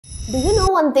Do you know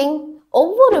one thing?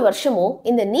 ஒவ்வொரு வருஷமும்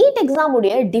இந்த நீட் எக்ஸாம்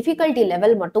உடைய டிஃபிகல்ட்டி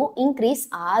லெவல் மட்டும் இன்க்ரீஸ்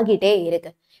ஆகிட்டே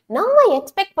இருக்கு. நம்ம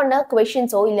எக்ஸ்பெக்ட் பண்ண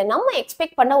கொஸ்டின்ஸோ இல்ல நம்ம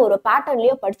எக்ஸ்பெக்ட் பண்ண ஒரு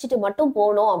பேட்டர்ன்லயோ படிச்சுட்டு மட்டும்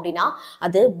போனோம் அப்படின்னா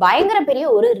அது பயங்கர பெரிய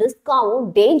ஒரு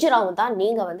ரிஸ்காவும் டேஞ்சராகவும் தான்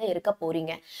நீங்க வந்து இருக்க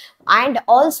போறீங்க. அண்ட்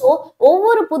ஆல்சோ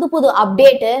ஒவ்வொரு புது புது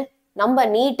அப்டேட்டு நம்ம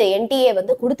நீட் என்டிஏ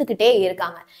வந்து கொடுத்துக்கிட்டே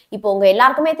இருக்காங்க. இப்போ உங்க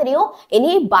எல்லாருக்குமே தெரியும்,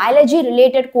 எனி பயாலஜி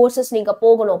ரிலேட்டட் கோர்சஸ் நீங்க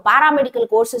போகணும், பாராமெடிக்கல்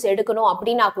கோர்சஸ் எடுக்கணும்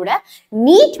அப்படின்னா கூட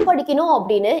நீட் படிக்கணும்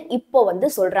அப்படின்னு இப்போ வந்து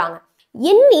சொல்றாங்க.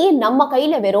 எண்ணி நம்ம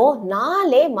கையில வெறும்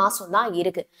 4 மாசம் தான்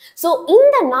இருக்கு. ஸோ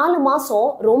இந்த 4 மாசம்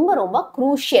ரொம்ப ரொம்ப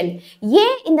குரூஷியல்.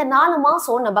 ஏன் இந்த 4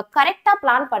 மாசம் நம்ம கரெக்டா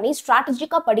பிளான் பண்ணி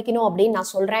ஸ்ட்ராட்டஜிக்கா படிக்கணும் அப்படின்னு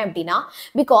நான் சொல்றேன் அப்படின்னா,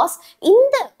 பிகாஸ்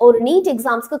இந்த ஒரு நீட்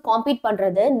எக்ஸாம்ஸ்க்கு காம்பீட்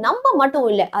பண்றது நம்ம மட்டும்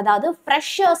இல்லை, அதாவது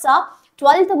ஃப்ரெஷர்ஸா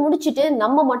 12th முடிச்சுட்டு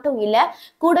நம்ம மட்டும் இல்ல,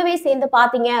 கூடவே சேர்ந்து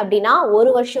பாத்தீங்க அப்படின்னா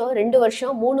 1 வருஷம் 2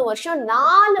 வருஷம் 3 வருஷம்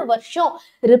 4 வருஷம்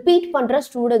ரிப்பீட் பண்ற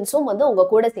ஸ்டூடெண்ட்ஸும் வந்து உங்க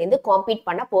கூட சேர்ந்து காம்பீட்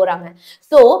பண்ண போறாங்க.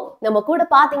 ஸோ நம்ம கூட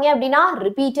பாத்தீங்க அப்படின்னா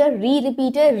ரிப்பீட்டர்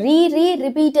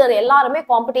ரிப்பீட்டர் எல்லாருமே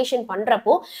காம்படிஷன்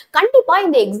பண்றப்போ கண்டிப்பா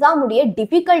இந்த எக்ஸாம் உடைய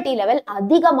டிஃபிகல்ட்டி லெவல்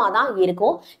அதிகமா தான்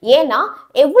இருக்கும். ஏன்னா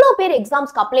எவ்வளவு பேர்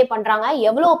எக்ஸாம்ஸ்க்கு அப்ளை பண்றாங்க,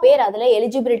 எவ்வளவு பேர் அதுல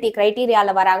எலிஜிபிலிட்டி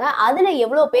கிரைட்டீரியால வராங்க, அதுல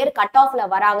எவ்வளவு பேர் கட் ஆஃப்ல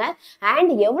வராங்க,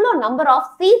 அண்ட் எவ்வளவு நம்பர்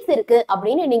ஆஃப் சீட்ஸ் இருக்கு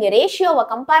அப்படின்னு நீங்க ரேஷியோவை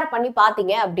கம்பேர் பண்ணி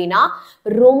பாத்தீங்க அப்படின்னா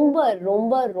ரொம்ப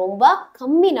ரொம்ப ரொம்ப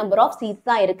கம்மி நம்பர் ஆஃப் சீட்ஸ்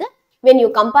தான் இருக்கு when you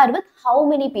compare with how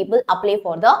many people apply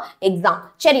for the exam.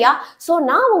 சரியா? சோ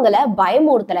நான் உங்களை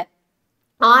பயமுறுத்தல,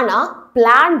 ஆனா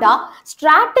பிளான்டா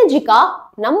ஸ்ட்ராட்டஜிக்கா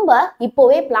நம்ம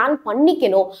இப்போவே பிளான்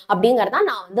பண்ணிக்கணும் அப்படிங்கறத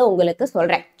நான் வந்து உங்களுக்கு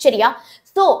சொல்றேன். சரியா?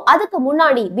 So அதுக்கு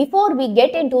முன்னாடி before we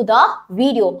get into the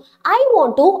video, I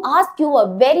want to ask you a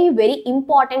very very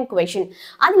important question.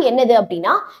 அது என்னது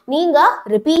அப்படின்னா, நீங்க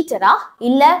ரிப்பீட்டரா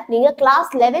இல்ல நீங்க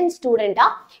கிளாஸ் 11 ஸ்டூடெண்டா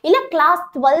இல்ல class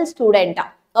 12 ஸ்டூடெண்டா?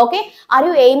 Okay, are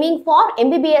you aiming for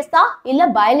MBBS தான் இல்ல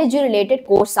பயாலஜி ரிலேட்டட்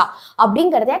கோர்ஸா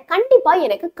அப்படிங்கறத கண்டிப்பா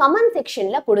எனக்கு கமெண்ட்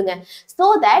செக்ஷன்ல கொடுங்க. so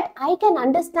that I can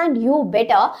understand you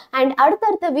better and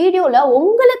அடுத்தடுத்த வீடியோல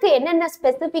உங்களுக்கு என்னென்ன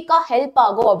ஸ்பெசிபிக்கா ஹெல்ப்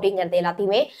ஆகும் அப்படிங்கறது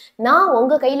எல்லாத்தையுமே நான்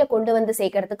உங்க கையில கொண்டு வந்து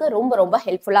சேர்க்கறதுக்கு ரொம்ப ரொம்ப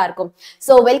ஹெல்ப்ஃபுல்லா இருக்கும்.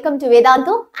 so welcome to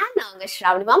Vedantu and நாங்க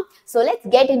Shravanee Mam. so let's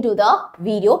get into the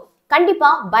video. கண்டிப்பா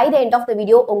by the end of the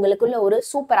video உங்களுக்குள்ள ஒரு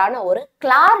சூப்பரான ஒரு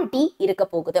கிளாரிட்டி இருக்க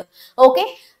போகுது. ஓகே,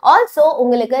 ஆல்சோ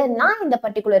உங்களுக்கு நான் இந்த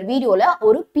பர்டிகுலர் வீடியோல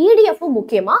ஒரு பிடிஎஃப்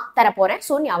முக்கியமா தரப்போறேன்.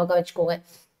 ஸோ ஞாபகம் வச்சுக்கோங்க.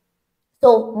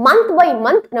 ஸோ மந்த் பை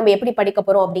மந்த் நம்ம எப்படி படிக்க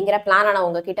போறோம் அப்படிங்கிற பிளான நான்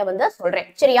உங்ககிட்ட வந்து சொல்றேன்.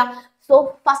 சரியா? ஸோ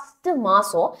ஃபர்ஸ்ட்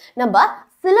மாசம் நம்ம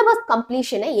syllabus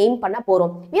completion aim பண்ண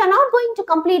போறோம். We are not going to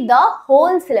complete the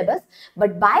whole syllabus,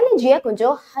 but biology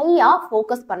கொஞ்சம் ஹையா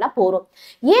ஃபோக்கஸ் பண்ண போறோம்.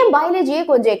 ஏன் biology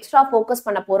கொஞ்சம் எக்ஸ்ட்ரா ஃபோக்கஸ்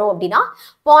பண்ண போறோம் அப்படின்னா,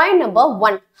 point number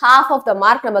 1, half of the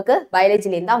mark நமக்கு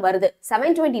biologyல இருந்து தான் வருது.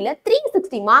 720ல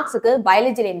 360 மார்க்ஸ்க்கு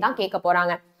biologyல இருந்து தான் கேட்க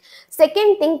போறாங்க.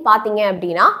 செகண்ட் திங் பாத்தீங்க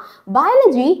அப்படின்னா,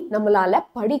 பயாலஜி நம்மளால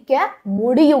படிக்க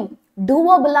முடியும்,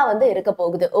 டூவபிளா வந்து இருக்க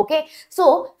போகுது. ஓகே, சோ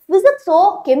பிசிக்ஸோ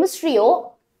கெமிஸ்ட்ரியோ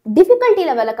டிஃபிகல்ட்டி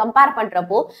லெவலை கம்பேர்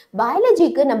பண்றப்போ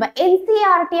பயாலஜிக்கு நம்ம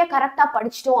என்சிஆர்டியை கரெக்டா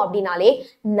படிச்சிட்டோம் அப்படின்னாலே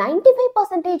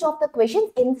 95% ஆஃப் த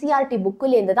கொஸ்டின்ஸ் என்சிஆர்டி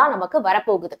புக்ல இருந்து தான் நமக்கு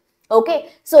வரப்போகுது. ஓகே,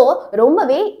 சோ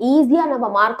ரொம்பவே ஈஸியா நம்ம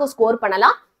மார்க்கும் ஸ்கோர்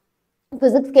பண்ணலாம்.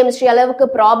 பிசிக்ஸ் கெமிஸ்ட்ரி அளவுக்கு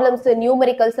ப்ராப்ளம்ஸ்,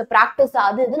 நியூமெரிக்கல்ஸ், பிராக்டிஸ்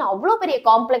அது இதுன்னு அவ்வளோ பெரிய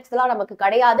காம்ப்ளெக்ஸ் எல்லாம் நமக்கு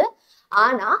கிடையாது.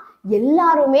 ஆனா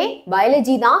எல்லாருமே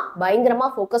பயாலஜி தான் பயங்கரமா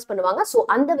ஃபோக்கஸ் பண்ணுவாங்க. ஸோ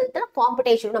அந்த விதத்துல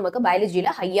காம்படிஷன் நமக்கு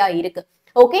பயாலஜியில ஹையா இருக்கு.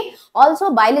 ஓகே, ஆல்சோ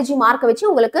பயாலஜி மார்க் வச்சு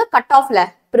உங்களுக்கு கட் ஆஃப்ல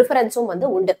ப்ரிஃபரன்ஸும் வந்து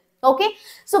உண்டு. ஓகே,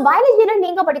 ஸோ பயாலஜியில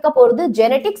நீங்க படிக்க போறது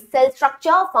ஜெனடிக்ஸ், செல்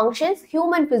structure, functions,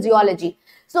 human physiology.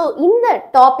 So இந்த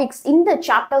டாபிக்ஸ், இந்த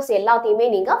சாப்டர்ஸ் எல்லாத்தையுமே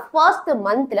நீங்க ஃபர்ஸ்ட்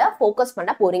மந்த்ல ஃபோக்கஸ்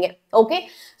பண்ண போறீங்க. ஓகே,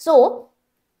 ஸோ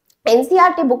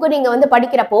என்சிஆர்டி புக்கு நீங்க வந்து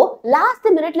படிக்கிறப்போ லாஸ்ட்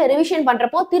மினிட்ல ரிவிஷன்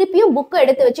பண்றப்போ திருப்பியும் புக்கு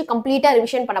எடுத்து வச்சு கம்ப்ளீட்டா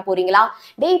ரிவிஷன் பண்ண போறீங்களா?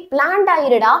 டேய் பிளான்ட்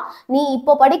ஆயிருடா, நீ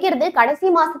இப்போ படிக்கிறது கடைசி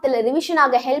மாசத்துல ரிவிஷன்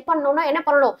ஆக ஹெல்ப் பண்ணணும்னா என்ன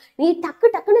பண்ணணும்? நீ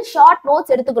டக்குன்னு ஷார்ட்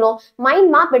நோட்ஸ் எடுத்துக்கணும், மைண்ட்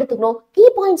மேப் எடுத்துக்கணும், கீ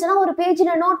பாயிண்ட்ஸ் எல்லாம் ஒரு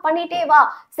பேஜ்ல நோட் பண்ணிட்டே வா.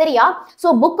 சரியா? சோ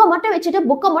புக்கை மட்டும் வச்சுட்டு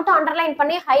புக்கை மட்டும் அண்டர்லைன்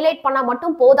பண்ணி ஹைலைட் பண்ணா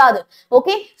மட்டும் போதாது.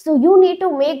 Okay, so you need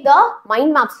to make the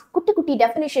mind maps, குட்டி குட்டி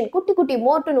டெஃபினிஷன், குட்டி குட்டி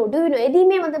more to know, to you know,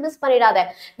 எதையுமே வந்து மிஸ் பண்ணிடாத.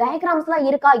 டயக்ராம்ஸ் எல்லாம்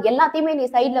இருக்கா எல்லாத்தையுமே நீ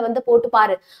சைட்ல வந்து போட்டு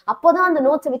பாரு. அப்போதான் அந்த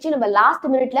நோட்ஸ் வச்சு நம்ம லாஸ்ட்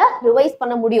மினிட்ல ரிவைஸ்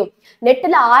பண்ண முடியும்.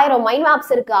 நெட்ல 1000 மைண்ட்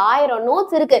மேப்ஸ் இருக்கு, 1000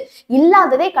 நோட்ஸ் இருக்கு,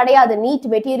 இல்லாததே கிடையாது நீட்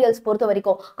மெட்டீரியல்ஸ் பொறுத்த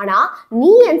வரைக்கும். ஆனா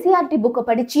நீ என்சிஆர்டி புக்கை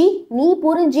படிச்சு நீ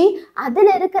புரிஞ்சு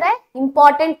அதுல இருக்கிற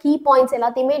இம்பார்ட்டன்ட் கீ பாயிண்ட்ஸ்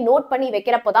எல்லாத்தையுமே நோட் பண்ணி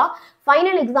வைக்கிறப்போதான்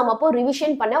ஃபைனல் எக்ஸாம் அப்போ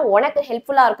ரிவிஷன் பண்ண உனக்கு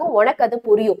ஹெல்ப்ஃபுல்லா இருக்கும், உனக்கு அது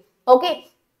புரியும். ஓகே,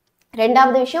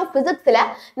 ரெண்டாவது விஷயம் பிசிக்ஸ்ல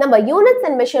நம்ம units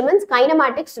and measurements,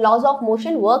 kinematics, loss of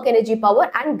motion, work energy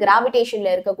power and கிராவிடேஷன்ல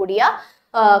இருக்கக்கூடிய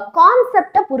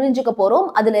கான்செப்டை புரிஞ்சுக்க போறோம்.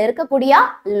 அதுல இருக்கக்கூடிய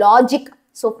logic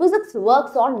so physics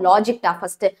works on logic தான்.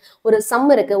 ஃபர்ஸ்ட் ஒரு சம்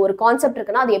இருக்கு, ஒரு கான்செப்ட்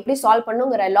இருக்குன்னா அது எப்படி சால்வ்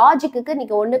பண்ணுங்கிற லாஜிக்கு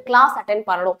நீங்க ஒன்று கிளாஸ் அட்டென்ட்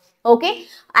பண்ணணும். ஓகே,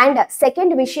 அண்ட்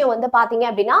செகண்ட் விஷயம் வந்து பாத்தீங்க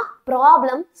அப்படின்னா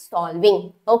ப்ராப்ளம் சால்விங்.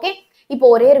 ஓகே, இப்போ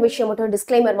ஒரே ஒரு விஷயம் மட்டும்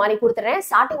டிஸ்க்ளைமர் மாதிரி கொடுத்துறேன்,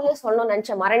 ஸ்டார்டிங்லேயே சொல்லணும்னு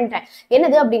நினைச்சேன், மறந்துட்டேன்.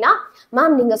 என்னது அப்படின்னா,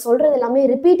 மேம் நீங்க சொல்றது எல்லாமே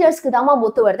ரிப்பீட்டர்ஸ்க்கு தான்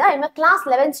ஒத்து வருது. I am class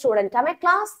 11 student, I am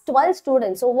class 12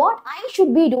 student, so what I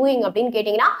should be doing அப்படின்னு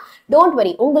கேட்டீங்கன்னா, டோன்ட்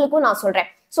வரி, உங்களுக்கும் நான் சொல்றேன்.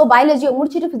 ஸோ பயாலஜியை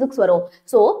முடிச்சுட்டு பிசிக்ஸ் வரும்.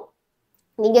 ஸோ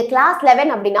நீங்க கிளாஸ்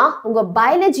 11 அப்படின்னா உங்க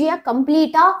பயாலஜியை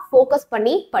கம்ப்ளீட்டா ஃபோக்கஸ்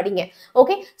பண்ணி படிங்க.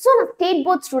 ஓகே, ஸோ நான் state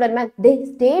board student ma'am,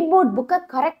 state board புக்கை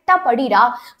கரெக்டா படிடா,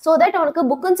 ஸோ தட் உனக்கு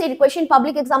book and side question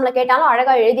public எக்ஸாம்ல கேட்டாலும்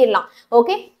அழகா எழுதிடலாம்.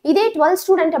 ஓகே, இதே 12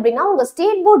 ஸ்டூடெண்ட் அப்படின்னா உங்க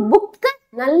ஸ்டேட் போர்ட் புக்கை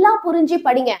நல்லா புரிஞ்சு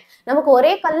படிங்க. நமக்கு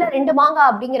ஒரே கல்ல 2 மாங்கா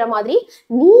அப்படிங்கிற மாதிரி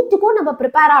நீட்டுக்கும் நம்ம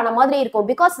ப்ரிப்பேர் ஆன மாதிரி இருக்கும்.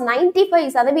 பிகாஸ்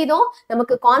 95%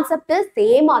 நமக்கு கான்செப்ட்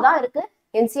சேமா தான் இருக்கு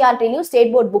NCERTலயும்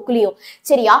ஸ்டேட் போர்ட் புக்லயும்.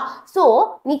 சரியா? சோ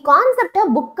நீ கான்செப்ட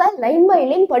புக்கை லைன் பை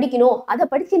லைன் படிக்கணும், அதை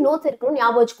படிச்சு நோட்ஸ் இருக்கணும்,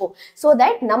 ஞாபகம் வச்சுக்கோ. சோ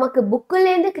தட் நமக்கு புக்ல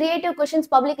இருந்து கிரியேட்டிவ்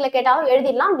கொஸ்டின்ஸ் பப்ளிக்ல கேட்டாலும்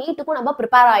எழுதிடலாம், நீட்டுக்கும் நம்ம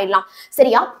ப்ரிப்பேர் ஆயிடலாம்.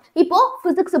 சரியா? இப்போ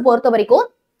பிசிக்ஸ் பொறுத்த வரைக்கும்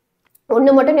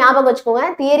ஒண்ணு மட்டும் ஞாபகம் வச்சுக்கோங்க,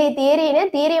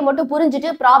 தியரியை மட்டும் புரிஞ்சுட்டு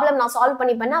ப்ராப்ளம் நான் சால்வ்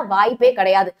பண்ணிப்பேன்னா வாய்ப்பே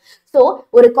கிடையாது. ஸோ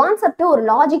ஒரு கான்செப்ட், ஒரு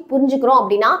லாஜிக் புரிஞ்சுக்கிறோம்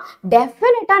அப்படின்னா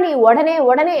டெஃபினட்டா நீ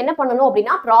உடனே என்ன பண்ணணும்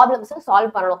அப்படின்னா ப்ராப்ளம்ஸை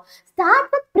சால்வ் பண்ணணும். Start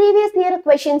with previous year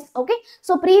questions. Okay,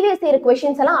 so previous year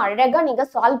questions எல்லாம் அழகா நீங்க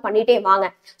சால்வ் பண்ணிட்டே வாங்க.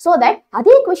 ஸோ தட்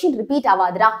அதே கொஸ்டின் ரிப்பீட்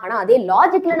ஆகாதுடா, ஆனா அதே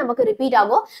லாஜிக்ல நமக்கு ரிப்பீட்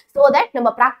ஆகும். ஸோ தட்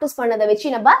நம்ம ப்ராக்டிஸ் பண்ணதை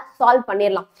வச்சு நம்ம சால்வ்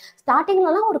பண்ணிடலாம்.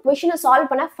 ஸ்டார்டிங்லாம் ஒரு கொஸ்டினை சால்வ்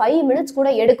பண்ண 5 மினிட்ஸ் கூட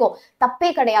எடுக்கும்,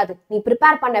 தப்பே கிடையாது. நீ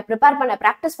ப்ரிப்பேர் பண்ண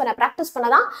ப்ராக்டிஸ்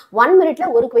பண்ணதான் 1 மினிட்ல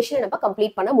ஒரு கொஸ்டினை நம்ம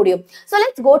கம்ப்ளீட் பண்ண முடியும். So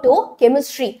let's go to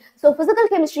chemistry. So physical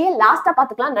chemistry லாஸ்டா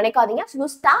பாத்துக்கலாம் நினைக்காதீங்க. So you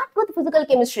start with physical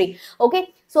chemistry. Okay,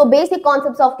 so basic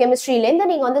concepts of chemistry ல இருந்து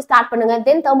நீங்க வந்து ஸ்டார்ட் பண்ணுங்க.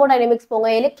 Then thermodynamics போங்க,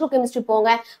 electrochemistry போங்க,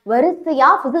 வரிசையா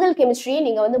physical chemistry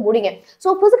நீங்க வந்து முடிங்க.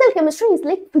 So physical chemistry is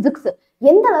like physics.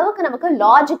 எந்த அளவுக்கு நமக்கு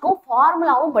லாஜிக்கும்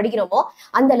ஃபார்முலாவும் படிக்கிறோமோ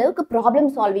அந்த அளவுக்கு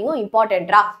ப்ராப்ளம் சால்விங்கும்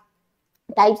இம்பார்ட்டன்டா.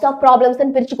 டைப்ஸ் ஆஃப் ப்ராப்ளம்ஸ்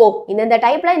பிரிச்சுக்கோ, இந்த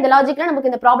டைப்ல இந்த லாஜிக்ல நமக்கு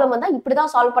இந்த ப்ராப்ளம் வந்தா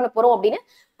இப்படிதான் சால்வ் பண்ண போறோம் அப்படின்னு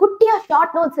குட்டியா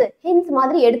ஷார்ட் நோட்ஸ் ஹிண்ட்ஸ்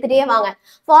மாதிரி எடுத்துட்டே வாங்க.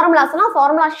 ஃபார்முலாஸ்னா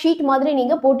ஃபார்முலா ஷீட் மாதிரி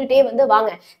நீங்க போட்டுட்டே வந்து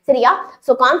வாங்க. சரியா?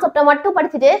 ஸோ கான்செப்டை மட்டும்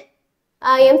படிச்சுட்டு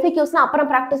MCQஸ்னா அப்புறம்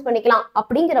ப்ராக்டிஸ் பண்ணிக்கலாம்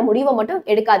அப்படிங்கிற முடிவை மட்டும்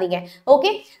எடுக்காதீங்க. ஓகே,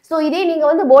 ஸோ இதே நீங்க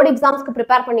வந்து போர்டு எக்ஸாம்ஸ்க்கு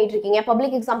ப்ரிப்பேர் பண்ணிட்டு இருக்கீங்க,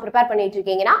 பப்ளிக் எக்ஸாம் ப்ரிப்பேர் பண்ணிட்டு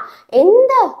இருக்கீங்கன்னா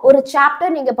எந்த ஒரு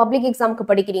சாப்டர் நீங்க பப்ளிக் எக்ஸாம்க்கு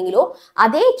படிக்கிறீங்களோ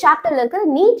அதே சாப்டர்ல இருக்கிற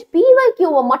நீட்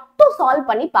PYQவை மட்டும் சால்வ்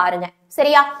பண்ணி பாருங்க.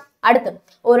 சரியா? அடுத்து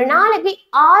ஒரு நாளைக்கு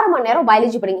 6 மணி நேரம்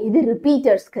பயாலஜி படிங்க, இது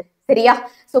ரிப்பீட்டர்ஸ்க்கு. சரியா?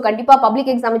 சோ கண்டிப்பா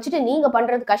பப்ளிக் எக்ஸாம் வச்சுட்டு நீங்க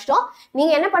பண்றது கஷ்டம்.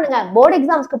 நீங்க என்ன பண்ணுங்க, போர்டு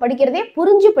எக்ஸாம்ஸ்க்கு படிக்கிறதே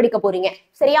புரிஞ்சு படிக்க போறீங்க.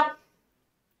 சரியா?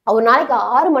 ஒரு நாளைக்கு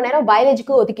 6 மணி நேரம்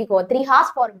பயாலஜிக்கு ஒதுக்கிக்குவோம். 3 hours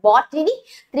for botany,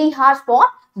 3 hours for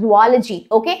zoology.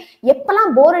 Okay,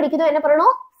 எப்பெல்லாம் போர் அடிக்குதோ என்ன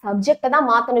பண்ணணும், சப்ஜெக்டை தான்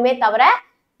மாத்தணுமே தவிர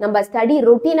நம்ம ஸ்டடி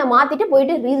ரொட்டீனை மாத்திட்டு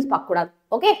போயிட்டு ரீல்ஸ் பார்க்க கூடாது.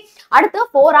 ஓகே, அடுத்து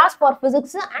 4 hours for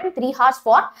physics and 3 hours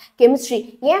for chemistry.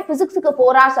 ஏன் பிசிக்ஸுக்கு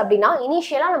 4 hours அப்படின்னா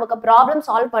இனிஷியலா நமக்கு ப்ராப்ளம்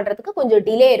சால்வ் பண்றதுக்கு கொஞ்சம்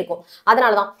டிலே இருக்கும்,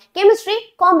 அதனாலதான். கெமிஸ்ட்ரி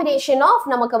காம்பினேஷன்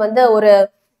ஆஃப் நமக்கு வந்து ஒரு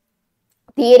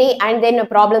தியரி அண்ட் தென்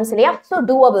ப்ராப்ளம்ஸ் இல்லையா, ஸோ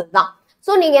டூவபிள் தான்.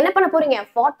 ஸோ நீங்க என்ன பண்ண போறீங்க,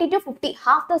 40 to 50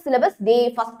 half the syllabus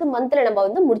first மந்த்ல நம்ம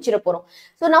வந்து முடிச்சிட போறோம்.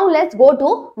 So now let's go to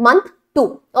month 2.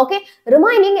 Okay,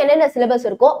 remaining என்னென்ன சிலபஸ்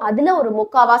இருக்கோ அதுல ஒரு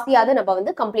முக்காவாசியாவது நம்ம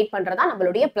வந்து கம்ப்ளீட் பண்றதா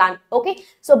நம்மளுடைய plan. Okay,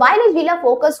 so பயாலஜில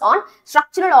focus on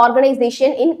structural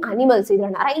organisation in animals.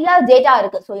 இதுல நிறைய டேட்டா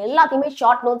இருக்கு. ஸோ எல்லாத்தையுமே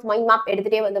ஷார்ட் நோட்ஸ் மைண்ட் மேப்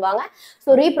எடுத்துட்டே வந்து வாங்க.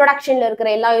 ஸோ ரீப்ரொடக்ஷன்ல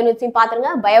இருக்கிற எல்லா யூனிட்ஸையும்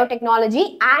பாத்துருங்க, பயோடெக்னாலஜி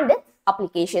அண்ட்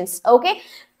அப்ளிகேஷன்ஸ். ஓகே,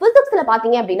 பிசிக்ஸ்ல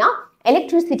பாத்தீங்க அப்படின்னா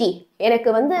எலக்ட்ரிசிட்டி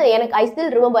எனக்கு ஐ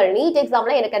ஸ்டில் ரிமெம்பர் நீட்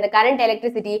எக்ஸாம்ல எனக்கு அந்த current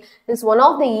electricity is one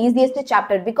of the easiest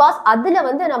chapter. Because அதுல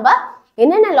வந்து நம்ம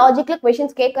என்னென்ன லாஜிக்கல்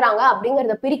கொஸ்டின்ஸ் கேட்கறாங்க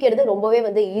அப்படிங்கறத பிரிக்கிறது ரொம்பவே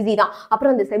வந்து ஈஸி தான்.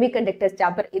 அப்புறம் இந்த செமிகண்டக்டர்ஸ்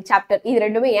சாப்டர் இது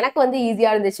ரெண்டுமே எனக்கு வந்து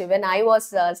ஈஸியா இருந்துச்சு when I was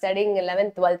studying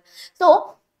 11th 12th. So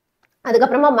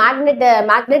அதுக்கப்புறமா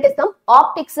மேக்னெட்டிசம்,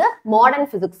 ஆப்டிக்ஸ், மாடர்ன்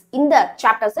பிசிக்ஸ், இந்த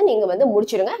சாப்டர்ஸ் நீங்க வந்து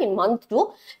முடிச்சிருங்க இன் month 2.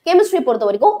 கெமிஸ்ட்ரி பொறுத்த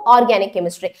வரைக்கும் organic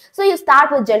chemistry. So you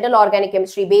start with general organic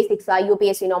chemistry, பேசிக்ஸா,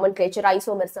 UPSC nomenclature,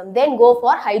 isomerism, then go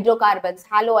for hydrocarbons,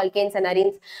 hollow alkanes and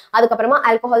arenes, அதுக்கப்புறமா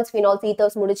alcohols, phenols,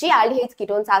 ethers முடிச்சு, aldehydes,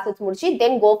 ketones, acids முடிச்சு,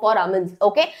 தென் go for அமின்ஸ்.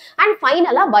 Okay, and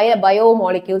ஃபைனலா bio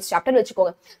molecules chapter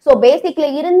வச்சுக்கோங்க. So பேசிக்ல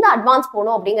இருந்து advance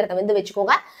போகணும் அப்படிங்கறத வந்து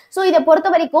வச்சுக்கோங்க. ஸோ இதை பொறுத்த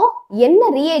வரைக்கும் என்ன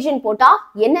ரியேஜென்ட் போட்டா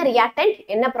என்ன ரியாக்டன்ட்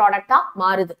என்ன ப்ராடக்டா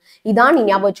மாறுது, இதான் நீ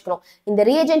ஞாபகம் வச்சுக்கணும். இந்த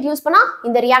ரியேஜென்ட் யூஸ் பண்ணா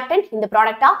இந்த ரியாக்டன்ட் இந்த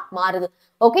ப்ராடக்டா மாறுது.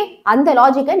 ஓகே, அந்த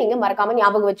லாஜிக்கை நீங்க மறக்காம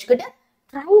ஞாபகம் வச்சுக்கிட்டு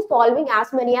try solving as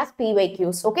many as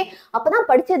PYQs. Okay, அப்பதான்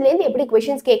படிச்சதுல இருந்து எப்படி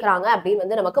क्वेश्चंस கேக்குறாங்க அப்படின்னு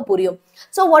வந்து நமக்கு புரியும்.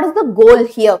 So what is the goal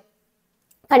here?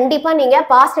 கண்டிப்பா நீங்க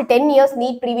past 10 years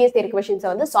NEET previous year questions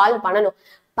வந்து சால்வ் பண்ணணும்.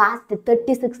 பாஸ்ட்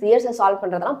 36 இயர்ஸ் சால்வ்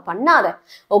பண்றதெல்லாம் பண்ணாத.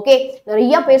 ஓகே,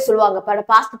 நிறைய பேர் சொல்லுவாங்க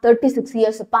past 36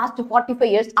 years, past 45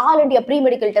 years all India pre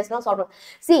medical டெஸ்ட்லாம் சால்வ் பண்ண.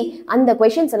 சி, அந்த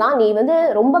கொஸ்டின்ஸ் எல்லாம் நீ வந்து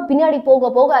ரொம்ப பின்னாடி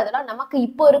போக போக அதெல்லாம் நமக்கு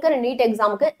இப்போ இருக்கிற நீட்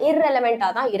எக்ஸாமுக்கு இர்ரெலவெண்டா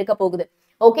தான் இருக்க போகுது.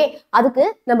 ஓகே, அதுக்கு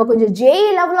நம்ம கொஞ்சம் JE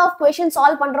level of question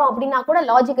solve பண்றோம் அப்படின்னா கூட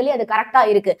லாஜிக்கலி அது கரெக்டா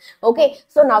இருக்கு. ஓகே,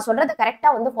 சோ நான் சொல்றதை கரெக்டா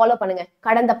வந்து ஃபாலோ பண்ணுங்க.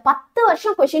 கடந்த 10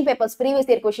 வருஷம் question papers previous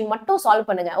year question மட்டும் சால்வ்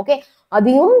பண்ணுங்க. ஓகே,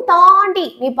 அதையும் தாண்டி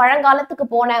நீ பழங்காலத்துக்கு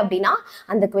போன அப்படின்னா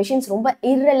அந்த கொஸ்டின்ஸ் ரொம்ப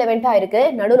இர்ரெலவெண்டா இருக்கு.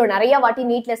 நடுவில் நிறைய வாட்டி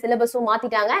நீட்ல சிலபஸும்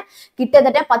மாத்திட்டாங்க.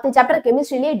 கிட்டத்தட்ட 10 சாப்டர்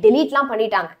கெமிஸ்ட்ரிலேயே டெலீட்லாம்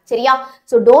பண்ணிட்டாங்க. சரியா?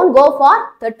 So don't go for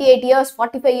 38 years,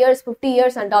 45 years, 50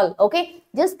 years and all. Okay,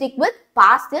 just stick with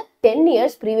past 10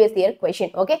 years previous year question.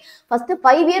 okay, first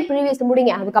 5 year previous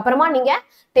முடிங்க, அதுக்கு அப்புறமா நீங்க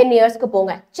 10 இயர்ஸ்க்கு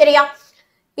போங்க. சரியா?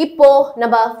 இப்போ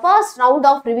நம்ம first round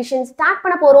of revision start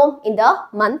பண்ண போறோம் இந்த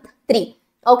month 3.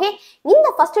 ஓகே, இந்த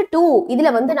first 2 இதுல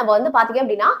வந்து நம்ம வந்து பாத்தீங்க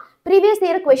அப்படின்னா previous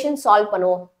year question solve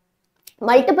பண்ணுவோம்,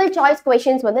 மல்டிபிள் சாய்ஸ்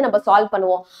கொஸ்டின்ஸ் வந்து நம்ம சால்வ்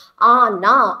பண்ணுவோம்.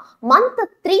 ஆனா மந்த்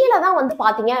 3ல தான் வந்து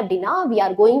பாத்தீங்க அப்படின்னா we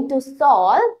are going to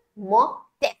solve mock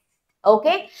test.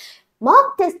 Okay,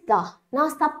 mark test தான்.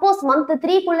 நான் சப்போஸ் மந்த்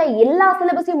 3க்குள்ள எல்லா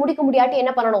சிலபஸையும் முடிக்க முடியாட்டி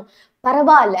என்ன பண்ணணும்?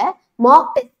 பரவாயில்ல,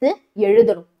 மார்க் டெஸ்ட்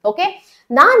எழுதணும். ஓகே,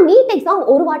 நான் நீட் எக்ஸாம்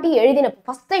ஒரு வாட்டி எழுதினப்போ,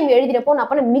 ஃபர்ஸ்ட் டைம் எழுதினப்போ நான்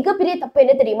பண்ண மிகப்பெரிய தப்பு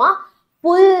என்ன தெரியுமா?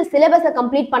 ஃபுல் சிலபஸை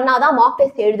கம்ப்ளீட் பண்ணாதான் மார்க்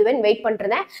டெஸ்ட் எழுதுவேன் வெயிட்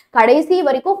பண்ணிருந்தேன். கடைசி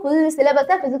வரைக்கும் ஃபுல்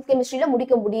சிலபஸை பிசிக்ஸ் கெமிஸ்ட்ரியில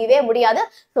முடிக்க முடியவே முடியாது.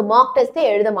 ஸோ மார்க் டெஸ்ட்டே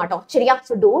எழுத மாட்டோம். சரியா?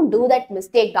 So don't do that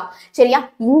mistake தான். சரியா?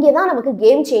 இங்கேதான் நமக்கு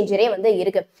கேம் சேஞ்சரே வந்து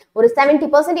இருக்கு. ஒரு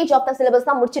 70% ஆஃப் த சிலபஸ்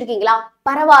தான் முடிச்சிருக்கீங்களா?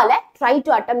 பரவாயில்ல, try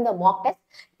to attempt the mark test.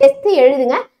 Test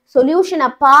எழுதுங்க, சொல்யூஷனை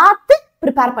பார்த்து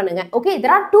ப்ரிப்பேர் பண்ணுங்க. Okay,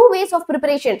 there are 2 ways of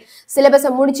preparation.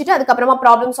 சிலபஸை முடிச்சுட்டு அதுக்கப்புறமா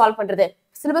ப்ராப்ளம் சால்வ் பண்றது.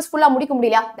 சிலபஸ் ஃபுல்லா முடிக்க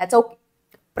முடியலையா? தட்ஸ் ஓகே,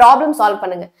 ப்ராப்ளம் சால்வ்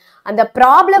பண்ணுங்க. அந்த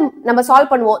ப்ராப்ளம் நம்ம சால்வ்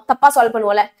பண்ணுவோம், தப்பா சால்வ்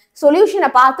பண்ணுவோம்ல, சொல்யூஷனை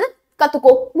பார்த்து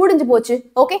கத்துக்கோ, முடிஞ்சு போச்சு.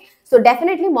 Okay, so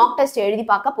definitely mark test எழுதி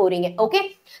பார்க்க போறீங்க. ஓகே,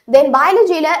 தென்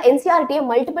பயாலஜியில என்சிஆர்டியை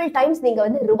மல்டிபிள் டைம்ஸ் நீங்க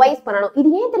வந்து ரிவைஸ் பண்ணணும்.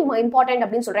 இது ஏன் தெரியுமா இம்பார்ட்டன்ட்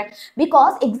அப்படின்னு சொல்றேன்?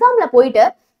 பிகாஸ் எக்ஸாம்ல போயிட்டு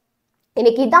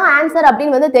எனக்கு இதான் ஆன்சர்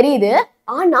அப்படின்னு வந்து தெரியுது,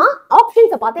 ஆனா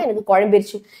ஆப்ஷன்ஸை பார்த்து எனக்கு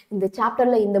குழம்பிருச்சு. இந்த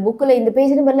சாப்டர்ல, இந்த புக்ல, இந்த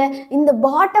பேஜ் நம்பர்ல, இந்த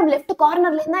பாட்டம் லெஃப்ட்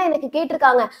கார்னர்ல தான் எனக்கு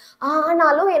கேட்டிருக்காங்க,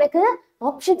 ஆனாலும் எனக்கு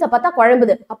ஆப்ஷன்ஸை பார்த்தா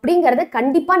குழம்புது. அப்படிங்கறத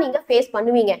கண்டிப்பா நீங்க ஃபேஸ்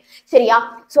பண்ணுவீங்க. சரியா?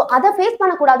 சோ அதை ஃபேஸ்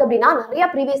பண்ணக்கூடாது அப்படின்னா நிறைய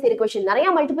ப்ரீவியஸ் இயர் கொஸ்டின், நிறைய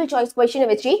மல்டிபிள் சாய்ஸ் கொஸ்டினை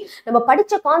வச்சு நம்ம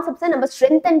படிச்ச கான்செப்ட்ஸை நம்ம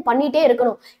ஸ்ட்ரென்தன் பண்ணிட்டே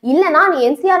இருக்கணும். இல்லைன்னா நீ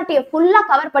என்சிஆர்டியை ஃபுல்லா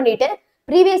கவர் பண்ணிட்டு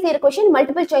previous year question,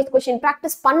 multiple choice question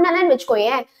practice பண்ணலன்னு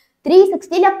வச்சுக்கோயேன்,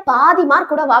 360ல பாதி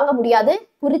மார்க் கூட வாங்க முடியாது.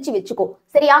 குறிச்சு வச்சுக்கோ.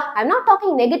 சரியா? I am not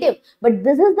talking negative, but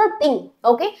this is the thing.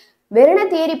 Okay,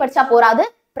 வெறும் தியரி படிச்சா போராது,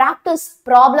 practice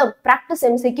problem, practice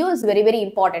MCQ is very very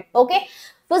important. Okay,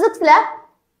 physicsல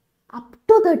up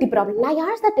to 30 problem. நான்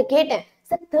யார் சார் கேட்டேன்,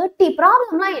 சார் 30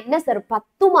 ப்ராப்ளம்லாம் என்ன சார்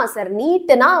பத்துமா சார்?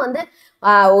 நீட்னா வந்து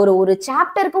ஒரு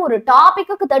சாப்டருக்கு ஒரு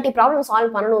டாபிக்கு 30 ப்ராப்ளம்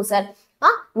சால்வ் பண்ணணும் சார்.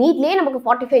 நீட்லயே நமக்கு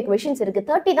 45 கொஸ்டின்ஸ் இருக்கு,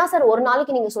 30 தான் சார் ஒரு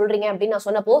நாளைக்கு நீங்க சொல்றீங்க அப்படின்னு நான்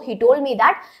சொன்னப்போ he told me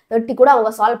that 30 கூட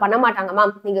அவங்க சால்வ் பண்ண மாட்டாங்க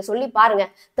மேம். நீங்க சொல்லி பாருங்க,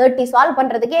 30 சால்வ்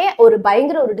பண்றதுக்கே ஒரு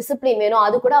பயங்கர ஒரு டிசிப்ளின் வேணும்,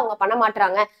 அது கூட அவங்க பண்ண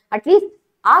மாட்டாங்க. At least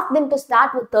ask them to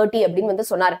start with 30 அப்படின்னு வந்து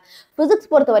சொன்னாரு. பிசிக்ஸ்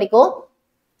பொறுத்த வரைக்கும்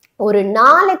ஒரு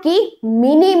நாளைக்கு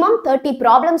மினிமம் 30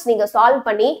 ப்ராப்ளம்ஸ் நீங்க சால்வ்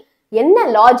பண்ணி என்ன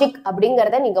லாஜிக்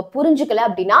அப்படிங்கறத நீங்க புரிஞ்சுக்கல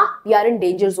அப்படின்னா we are in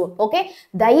danger zone. Okay,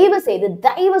 தயவு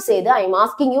செய்து I am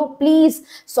asking you, please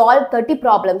solve 30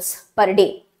 problems per day.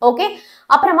 Okay,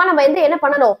 அப்புறமா நம்ம வந்து என்ன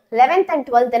பண்ணணும், 11th and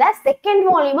 12thல செகண்ட்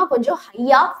வால்யூமா கொஞ்சம்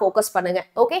ஹையா ஃபோக்கஸ் பண்ணுங்க.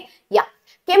 ஓகே, யா.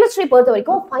 கெமிஸ்ட்ரி பொறுத்த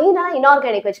வரைக்கும் ஃபைனலா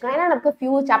இன்ஆர்கானிக் வச்சுக்கலாம், ஏன்னா நமக்கு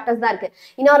ஃபியூ சாப்டர்ஸ் தான் இருக்கு.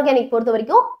 இன்ஆர்கானிக் பொறுத்த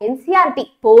வரைக்கும் என்சிஆர்டி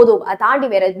போதும், அதை தாண்டி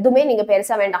வேற எதுவுமே நீங்க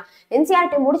பெருசா வேண்டாம்.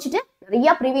 என்சிஆர்டி முடிச்சுட்டு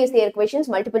நிறைய previous year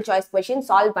questions, multiple choice question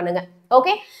solve பண்ணுங்க.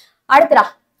 ஓகே, அடுத்ததா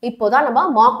இப்போதான் நம்ம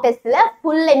மார்க் டெஸ்ட்ல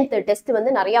ஃபுல் லென்த் டெஸ்ட்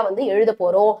வந்து நிறைய வந்து எழுத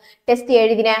போறோம். டெஸ்ட்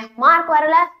எழுதினேன், மார்க்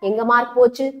வரல, எங்க மார்க்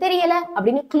போச்சு தெரியல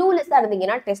அப்படின்னு க்ளூலெஸ்ஸா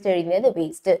இருந்தீங்கன்னா டெஸ்ட் எழுதினது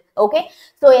வேஸ்ட். ஓகே,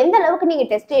 சோ எந்த அளவுக்கு நீங்க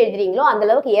டெஸ்ட் எழுதுறீங்களோ அந்த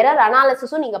அளவுக்கு எரர்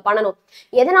அனாலிசிஸும் நீங்க பண்ணணும்.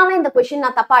 எதனால இந்த கொஸ்டின்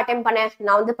நான் தப்பா அட்டெம்ப்ட் பண்ணேன்,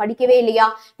 நான் வந்து படிக்கவே இல்லையா,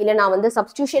 இல்ல நான் வந்து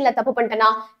சப்ஸ்டியூஷன்ல தப்பு பண்ணிட்டேனா,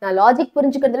 நான் லாஜிக்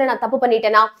புரிஞ்சுக்கிறதுல நான் தப்பு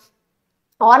பண்ணிட்டேனா,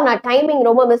 ஆர் நான் டைமிங்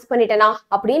ரொம்ப மிஸ் பண்ணிட்டேனா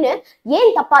அப்படின்னு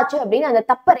ஏன் தப்பாச்சு அப்படின்னு அந்த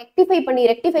தப்பை ரெக்டிஃபை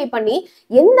பண்ணி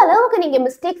எந்த அளவுக்கு நீங்க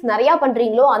மிஸ்டேக்ஸ் நிறைய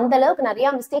பண்றீங்களோ அந்த அளவுக்கு நிறைய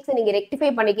மிஸ்டேக்ஸ் நீங்க ரெக்டிஃபை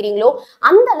பண்ணிக்கிறீங்களோ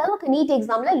அந்த அளவுக்கு நீட்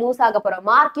எக்ஸாம்ல லூஸ் ஆக போற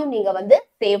மார்க்கையும் நீங்க வந்து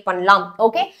சேவ் பண்ணலாம்.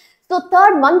 ஓகே, so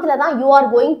third monthல தான் you are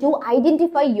going to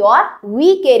identify your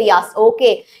weak areas.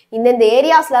 Okay, இந்த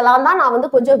ஏரியாஸ்லாம் தான் நான்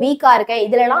வந்து கொஞ்சம் வீக்கா இருக்கேன்,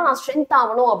 இதுலலாம் நான் ஸ்ட்ரென்த்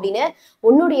ஆகணும் அப்படின்னு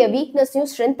உன்னுடைய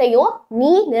வீக்னஸையும் ஸ்ட்ரென்த்தையும்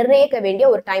நீ நிர்ணயிக்க வேண்டிய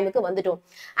ஒரு டைமுக்கு வந்துட்டோம்.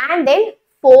 And then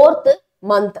 4th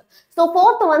month. So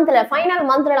 4th மந்த்ல ஃபைனல்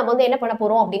மந்த்ல நம்ம வந்து என்ன பண்ண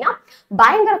போறோம் அப்படின்னா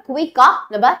பயங்கர குயிக்கா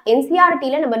நம்ம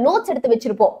என்சிஆர்டில நம்ம நோட்ஸ் எடுத்து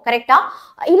வச்சிருப்போம் கரெக்டா,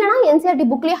 இல்லைன்னா என்சிஆர்டி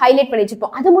புக்லயே ஹைலைட் பண்ணி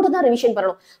வச்சிருப்போம். அது மட்டும் தான் ரிவிஷன்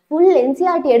பண்ணணும். ஃபுல்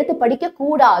என்சிஆர்டி எடுத்து படிக்க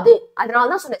கூடாது. அதனால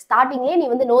தான் சொன்னேன் ஸ்டார்டிங்லேயே நீ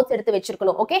வந்து நோட்ஸ் எடுத்து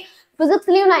வச்சிருக்கணும். ஓகே,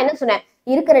 பிசிக்ஸ்லயும் நான் என்ன சொன்னேன்,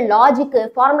 இருக்கிற லாஜிக்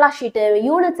ஃபார்முலா ஷீட்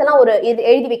யூனிட்ஸ் எல்லாம் ஒரு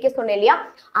எழுதி வைக்க சொன்னேன் இல்லையா,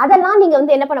 அதெல்லாம் நீங்க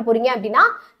வந்து என்ன பண்ண போறீங்க அப்படின்னா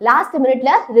லாஸ்ட்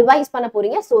மினிட்ல ரிவைஸ் பண்ண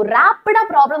போறீங்க. ஸோ ரேப்பிடா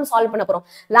ப்ராப்ளம் சால்வ் பண்ண போறோம்.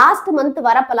 லாஸ்ட் மந்த்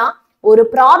வரப்பெல்லாம் ஒரு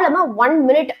ப்ராப்ளமா 1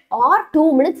 minute ஆர் 2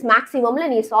 minutes மேக்ஸிமம்ல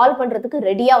நீ சால்வ் பண்றதுக்கு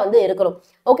ரெடியா வந்து இருக்கணும்.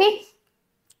 Okay,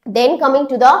 then coming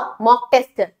to the mock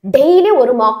test. Daily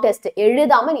ஒரு mock test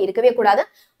எழுதாம நீ இருக்கவே கூடாது.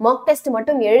 mock test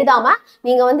மட்டும் எழுதாம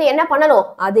நீங்க வந்து என்ன பண்ணணும்,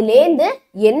 அதுலேருந்து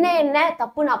என்ன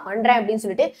தப்பு நான் பண்றேன் அப்படின்னு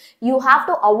சொல்லிட்டு you have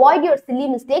to avoid your silly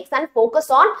mistakes and focus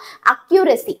on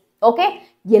accuracy. Okay,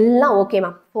 எல்லாம் okay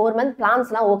ma'am. 4 month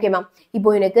பிளான்ஸ்லாம் okay ma'am. இப்போ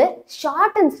எனக்கு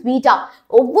ஷார்ட் அண்ட் ஸ்வீட்டா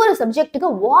ஒவ்வொரு சப்ஜெக்ட்டுக்கு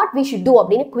வாட் வி ஷுட் டூ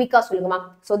அப்படின்னு குயிக்கா சொல்லுங்க ma'am.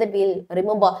 So that wheel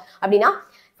remember. அப்படின்னா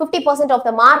 50% of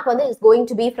the mark வந்து is going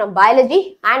to be from biology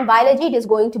and biology it is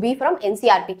going to be from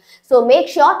NCERT. So make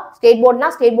sure state board na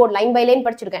state board line by line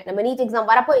படிச்சிருக்கேன். நம்ம NEET exam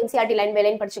வரப்போ NCERT line by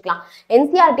line படிச்சுக்கலாம்.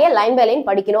 NCERT line by line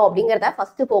படிக்கணும் அப்படிங்கறத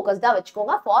first focus தான்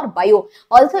வச்சுக்கோங்க for bio.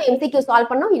 Also MCQ solve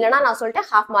பண்ணனும், இல்லனா நான் சொல்லிட்டேன்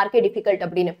half mark difficult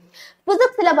அப்படின்னு.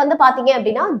 பிசிக்ஸ்ல வந்து பாத்தீங்க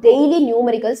அப்படின்னா டெய்லி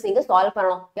நியூமெரிக்கல்ஸ் நீங்க சால்வ்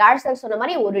பண்ணணும். யார் சார் சொன்ன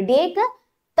மாதிரி ஒரு டேக்கு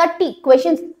 30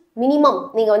 questions மினிமம்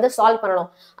நீங்க வந்து சால்வ் பண்ணணும்.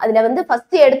 அதுல வந்து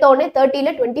ஃபர்ஸ்ட் எடுத்த உடனே 30ல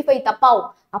 25 தப்பாகும்,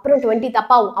 அப்புறம் 20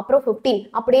 தப்பாகும், அப்புறம் 15,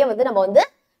 அப்படியே வந்து நம்ம வந்து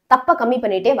தப்ப கம்மி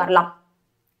பண்ணிட்டே வரலாம்.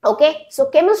 ஓகே, ஸோ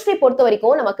கெமிஸ்ட்ரி பொறுத்த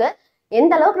வரைக்கும் நமக்கு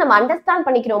எந்த அளவுக்கு நம்ம அண்டர்ஸ்டாண்ட்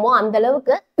பண்ணிக்கிறோமோ அந்த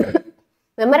அளவுக்கு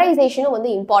மெமரைசேஷனும்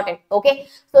வந்து இம்பார்ட்டன்ட். ஓகே,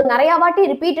 ஸோ நிறைய வாட்டி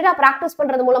ரிப்பீட்டடா ப்ராக்டிஸ்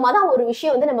பண்றது மூலமா தான் ஒரு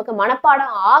விஷயம் வந்து நமக்கு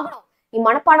மனப்பாடம் ஆகணும். நீ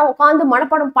மனப்பாடம் உட்காந்து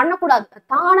மனப்பாடம் பண்ணக்கூடாது,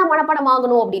 தானா மனப்பாடம்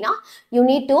ஆகணும் அப்படின்னா you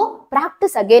need to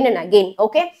practice again and again.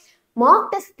 Okay, mark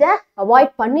டெஸ்ட்டை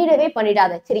அவாய்ட்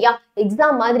பண்ணிடாத சரியா.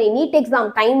 எக்ஸாம் மாதிரி நீட் எக்ஸாம்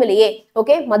டைம்லயே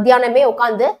ஓகே மத்தியானமே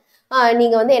உட்காந்து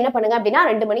நீங்க வந்து என்ன பண்ணுங்க அப்படின்னா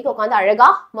 2 மணிக்கு உட்காந்து அழகா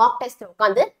மார்க் டெஸ்ட்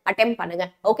உட்காந்து அட்டெம்ப்ட் பண்ணுங்க.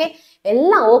 ஓகே,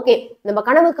 எல்லாம் ஓகே. நம்ம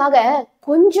கனவுக்காக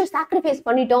கொஞ்சம் சாக்ரிஃபைஸ்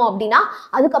பண்ணிட்டோம் அப்படின்னா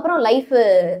அதுக்கப்புறம் லைஃப்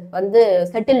வந்து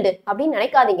செட்டில்டு அப்படின்னு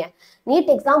நினைக்காதீங்க.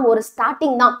 நீட் எக்ஸாம் ஒரு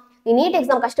ஸ்டார்டிங் தான். நீ நீட்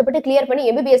எக்ஸாம் கஷ்டப்பட்டு கிளியர் பண்ணி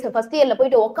MBBS ஃபர்ஸ்ட் இயர்ல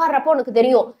போயிட்டு உட்கார்றப்போ உனக்கு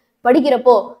தெரியும்,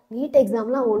 படிக்கிறப்போ நீட்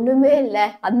எக்ஸாம்லாம் ஒண்ணுமே இல்லை,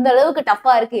 அந்த அளவுக்கு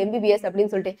டஃபா இருக்கு MBBS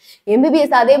அப்படின்னு சொல்லிட்டு.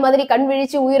 MBBS அதே மாதிரி கண்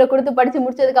விழிச்சு உயிரை கொடுத்து படிச்சு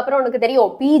முடிச்சதுக்கு அப்புறம் உனக்கு தெரியும்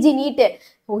பிஜி நீட்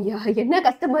ஓயா என்ன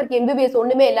கஷ்டமா இருக்கு, MBBS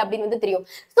ஒண்ணுமே இல்லை அப்படின்னு வந்து தெரியும்.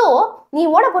 ஸோ நீ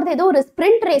ஓட போறது ஏதோ ஒரு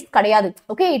ஸ்பிரிண்ட் ரேஸ் கிடையாது.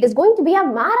 Okay, it is going to be a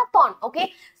marathon. Okay,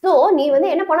 so நீ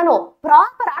வந்து என்ன பண்ணணும்,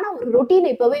 ப்ராப்பரான ஒரு ரொட்டீன்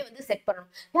இப்பவே வந்து செட் பண்ணணும்.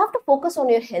 You have to focus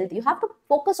on your health, you have to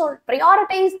focus on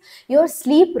prioritise your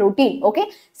sleep routine. Okay,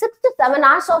 6 to 7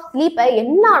 hours of ஸ்லீப்பை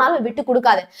என்ன ஆனாலும் விட்டு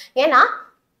கொடுக்காது. ஏன்னா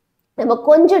நம்ம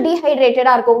கொஞ்சம்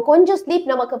டீஹைட்ரேட்டடா இருக்கும், கொஞ்சம் ஸ்லீப்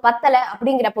நமக்கு பத்தல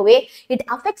அப்படிங்கிறப்பவே it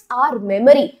affects R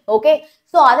memory. Okay,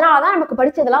 so அதனாலதான் நமக்கு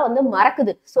படிச்சதெல்லாம் வந்து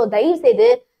மறக்குது. ஸோ தயவு செய்து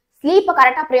ஸ்லீப்பை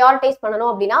கரெக்டா ப்ரையாரிட்டைஸ்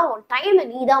பண்ணணும் அப்படின்னா உன் டைமை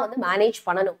நீ தான் வந்து மேனேஜ்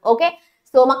பண்ணணும். ஓகே,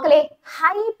 ஸோ மக்களே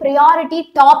ஹை ப்ரையாரிட்டி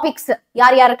டாபிக்ஸ்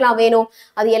யார் யாருக்கெல்லாம் வேணும்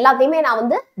அது எல்லாத்தையுமே நான்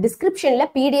வந்து டிஸ்கிரிப்ஷன்ல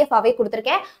PDF-ஆவே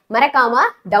கொடுத்துருக்கேன், மறக்காம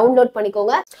டவுன்லோட்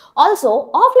பண்ணிக்கோங்க. ஆல்சோ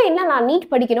ஆஃப்லைன்ல நான் நீட்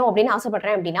படிக்கணும் அப்படின்னு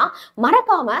ஆசைப்படுறேன் அப்படின்னா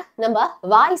மறக்காம நம்ம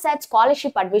வாய்ஸாட்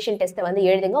ஸ்காலர்ஷிப் அட்மிஷன் டெஸ்ட்டை வந்து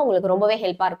எழுதுங்க, உங்களுக்கு ரொம்பவே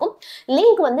ஹெல்ப்பா இருக்கும்.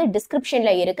 லிங்க் வந்து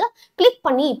டிஸ்கிரிப்ஷன்ல இருக்கு, கிளிக்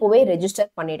பண்ணி இப்போவே ரெஜிஸ்டர்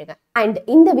பண்ணிடுங்க. அண்ட்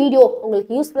இந்த வீடியோ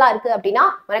உங்களுக்கு யூஸ்ஃபுல்லா இருக்கு அப்படின்னா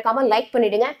மறக்காம லைக்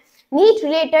பண்ணிடுங்க. நீட்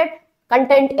ரிலேட்டட்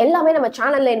கண்டென்ட் எல்லாமே நம்ம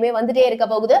சேனல்ல இனிமே வந்துட்டே இருக்க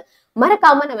போகுது.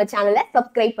 மறக்காம நம்ம சேனலை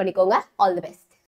சப்ஸ்கிரைப் பண்ணிக்கோங்க. All the best.